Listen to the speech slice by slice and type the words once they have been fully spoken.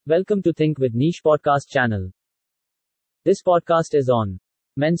Welcome to Think with Niche podcast channel. This podcast is on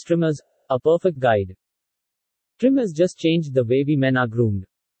men's trimmers, a perfect guide. Trimmers just changed the way we men are groomed.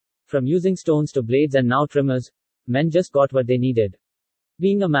 From using stones to blades and now trimmers, men just got what they needed.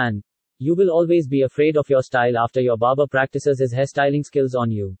 Being a man, you will always be afraid of your style after your barber practices his hairstyling skills on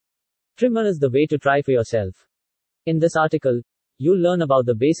you. Trimmer is the way to try for yourself. In this article, you'll learn about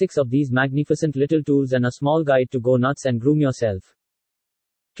the basics of these magnificent little tools and a small guide to go nuts and groom yourself.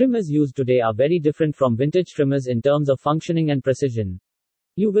 Trimmers used today are very different from vintage trimmers in terms of functioning and precision.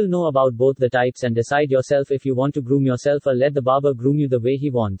 You will know about both the types and decide yourself if you want to groom yourself or let the barber groom you the way he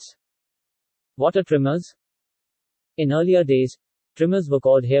wants. What are trimmers? In earlier days, trimmers were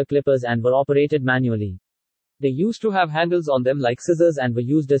called hair clippers and were operated manually. They used to have handles on them like scissors and were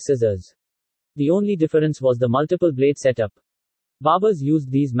used as scissors. The only difference was the multiple blade setup. Barbers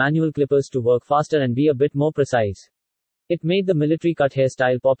used these manual clippers to work faster and be a bit more precise. It made the military cut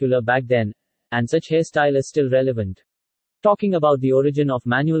hairstyle popular back then, and such hairstyle is still relevant. Talking about the origin of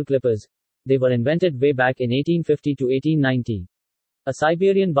manual clippers, they were invented way back in 1850 to 1890. A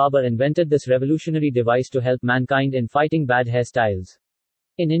Siberian barber invented this revolutionary device to help mankind in fighting bad hairstyles.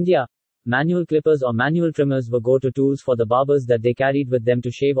 In India, manual clippers or manual trimmers were go-to tools for the barbers that they carried with them to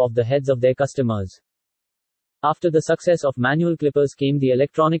shave off the heads of their customers. After the success of manual clippers came the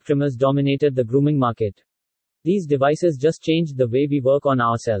electronic trimmers dominated the grooming market. These devices just changed the way we work on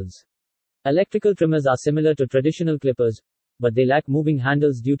ourselves. Electrical trimmers are similar to traditional clippers, but they lack moving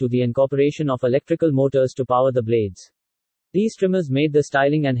handles due to the incorporation of electrical motors to power the blades. These trimmers made the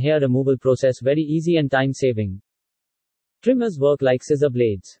styling and hair removal process very easy and time-saving. Trimmers work like scissor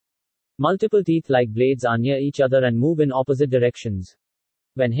blades. Multiple teeth-like blades are near each other and move in opposite directions.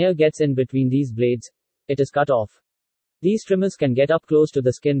 When hair gets in between these blades, it is cut off. These trimmers can get up close to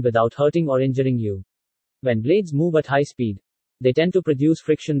the skin without hurting or injuring you. When blades move at high speed, they tend to produce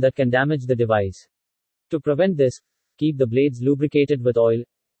friction that can damage the device. To prevent this, keep the blades lubricated with oil,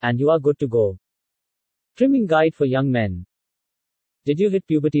 and you are good to go. Trimming guide for young men. Did you hit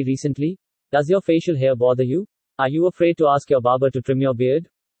puberty recently? Does your facial hair bother you? Are you afraid to ask your barber to trim your beard?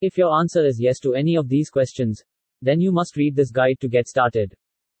 If your answer is yes to any of these questions, then you must read this guide to get started.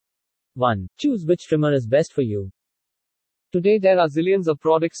 1. Choose which trimmer is best for you. Today there are zillions of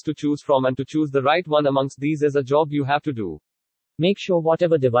products to choose from, and to choose the right one amongst these is a job you have to do. Make sure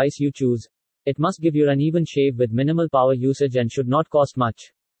whatever device you choose, it must give you an even shave with minimal power usage and should not cost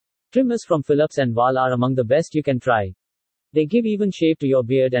much. Trimmers from Philips and Wahl are among the best you can try. They give even shape to your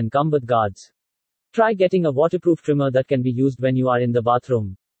beard and come with guards. Try getting a waterproof trimmer that can be used when you are in the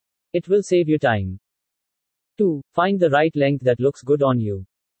bathroom. It will save you time. 2. Find the right length that looks good on you.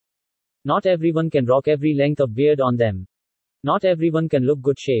 Not everyone can rock every length of beard on them. Not everyone can look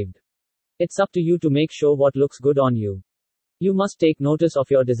good shaved. It's up to you to make sure what looks good on you. You must take notice of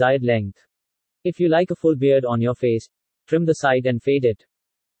your desired length. If you like a full beard on your face, trim the side and fade it.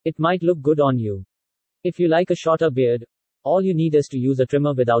 It might look good on you. If you like a shorter beard, all you need is to use a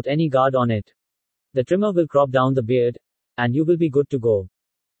trimmer without any guard on it. The trimmer will crop down the beard, and you will be good to go.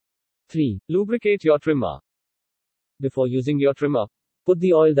 3. Lubricate your trimmer. Before using your trimmer, put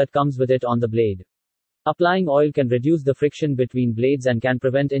the oil that comes with it on the blade. Applying oil can reduce the friction between blades and can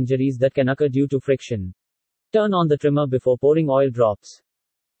prevent injuries that can occur due to friction. Turn on the trimmer before pouring oil drops.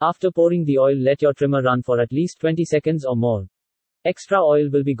 After pouring the oil, let your trimmer run for at least 20 seconds or more. Extra oil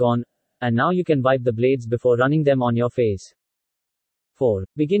will be gone, and now you can wipe the blades before running them on your face. 4.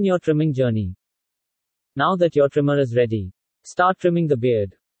 Begin your trimming journey. Now that your trimmer is ready, start trimming the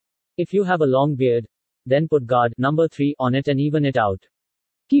beard. If you have a long beard, then put guard number 3 on it and even it out.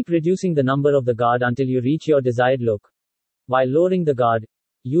 Keep reducing the number of the guard until you reach your desired look. While lowering the guard,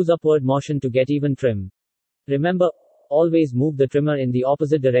 use upward motion to get even trim. Remember, always move the trimmer in the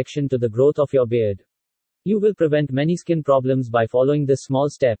opposite direction to the growth of your beard. You will prevent many skin problems by following this small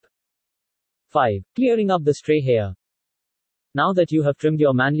step. 5. Clearing up the stray hair. Now that you have trimmed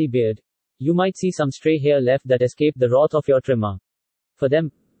your manly beard, you might see some stray hair left that escape the wrath of your trimmer. For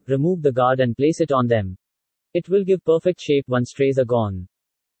them, remove the guard and place it on them. It will give perfect shape once strays are gone.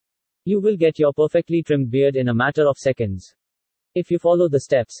 You will get your perfectly trimmed beard in a matter of seconds. If you follow the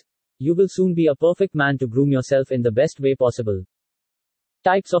steps, you will soon be a perfect man to groom yourself in the best way possible.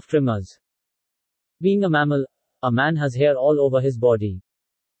 Types of trimmers. Being a mammal, a man has hair all over his body.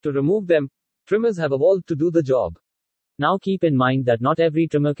 To remove them, trimmers have evolved to do the job. Now keep in mind that not every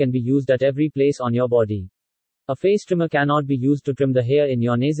trimmer can be used at every place on your body. A face trimmer cannot be used to trim the hair in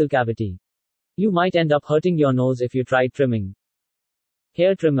your nasal cavity. You might end up hurting your nose if you tried trimming.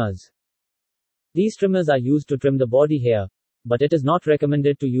 Hair trimmers. These trimmers are used to trim the body hair, but it is not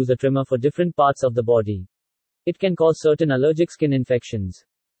recommended to use a trimmer for different parts of the body. It can cause certain allergic skin infections.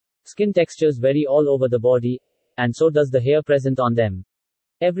 Skin textures vary all over the body, and so does the hair present on them.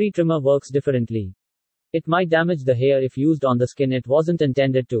 Every trimmer works differently. It might damage the hair if used on the skin it wasn't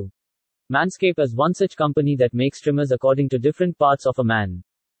intended to. Manscaped is one such company that makes trimmers according to different parts of a man.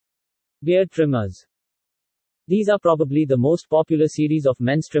 Beard trimmers. These are probably the most popular series of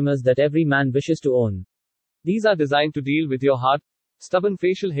men's trimmers that every man wishes to own. These are designed to deal with your hard, stubborn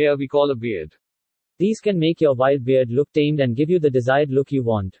facial hair we call a beard. These can make your wild beard look tamed and give you the desired look you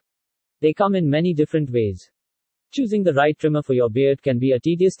want. They come in many different ways. Choosing the right trimmer for your beard can be a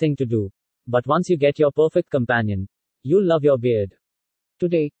tedious thing to do, but once you get your perfect companion, you'll love your beard.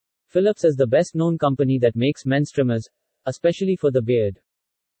 Today, Philips is the best known company that makes men's trimmers, especially for the beard.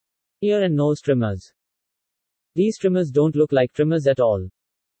 Ear and nose trimmers. These trimmers don't look like trimmers at all.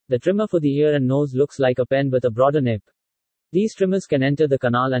 The trimmer for the ear and nose looks like a pen with a broader nip. These trimmers can enter the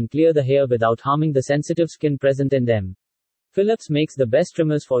canal and clear the hair without harming the sensitive skin present in them. Philips makes the best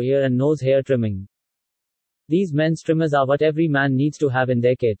trimmers for ear and nose hair trimming. These men's trimmers are what every man needs to have in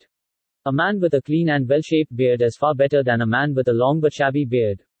their kit. A man with a clean and well-shaped beard is far better than a man with a long but shabby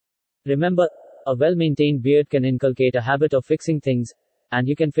beard. Remember, a well-maintained beard can inculcate a habit of fixing things, and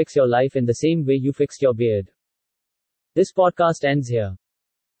you can fix your life in the same way you fixed your beard. This podcast ends here.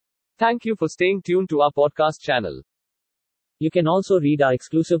 Thank you for staying tuned to our podcast channel. You can also read our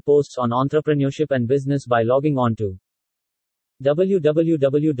exclusive posts on entrepreneurship and business by logging on to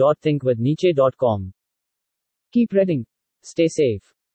www.thinkwithniche.com. Keep reading. Stay safe.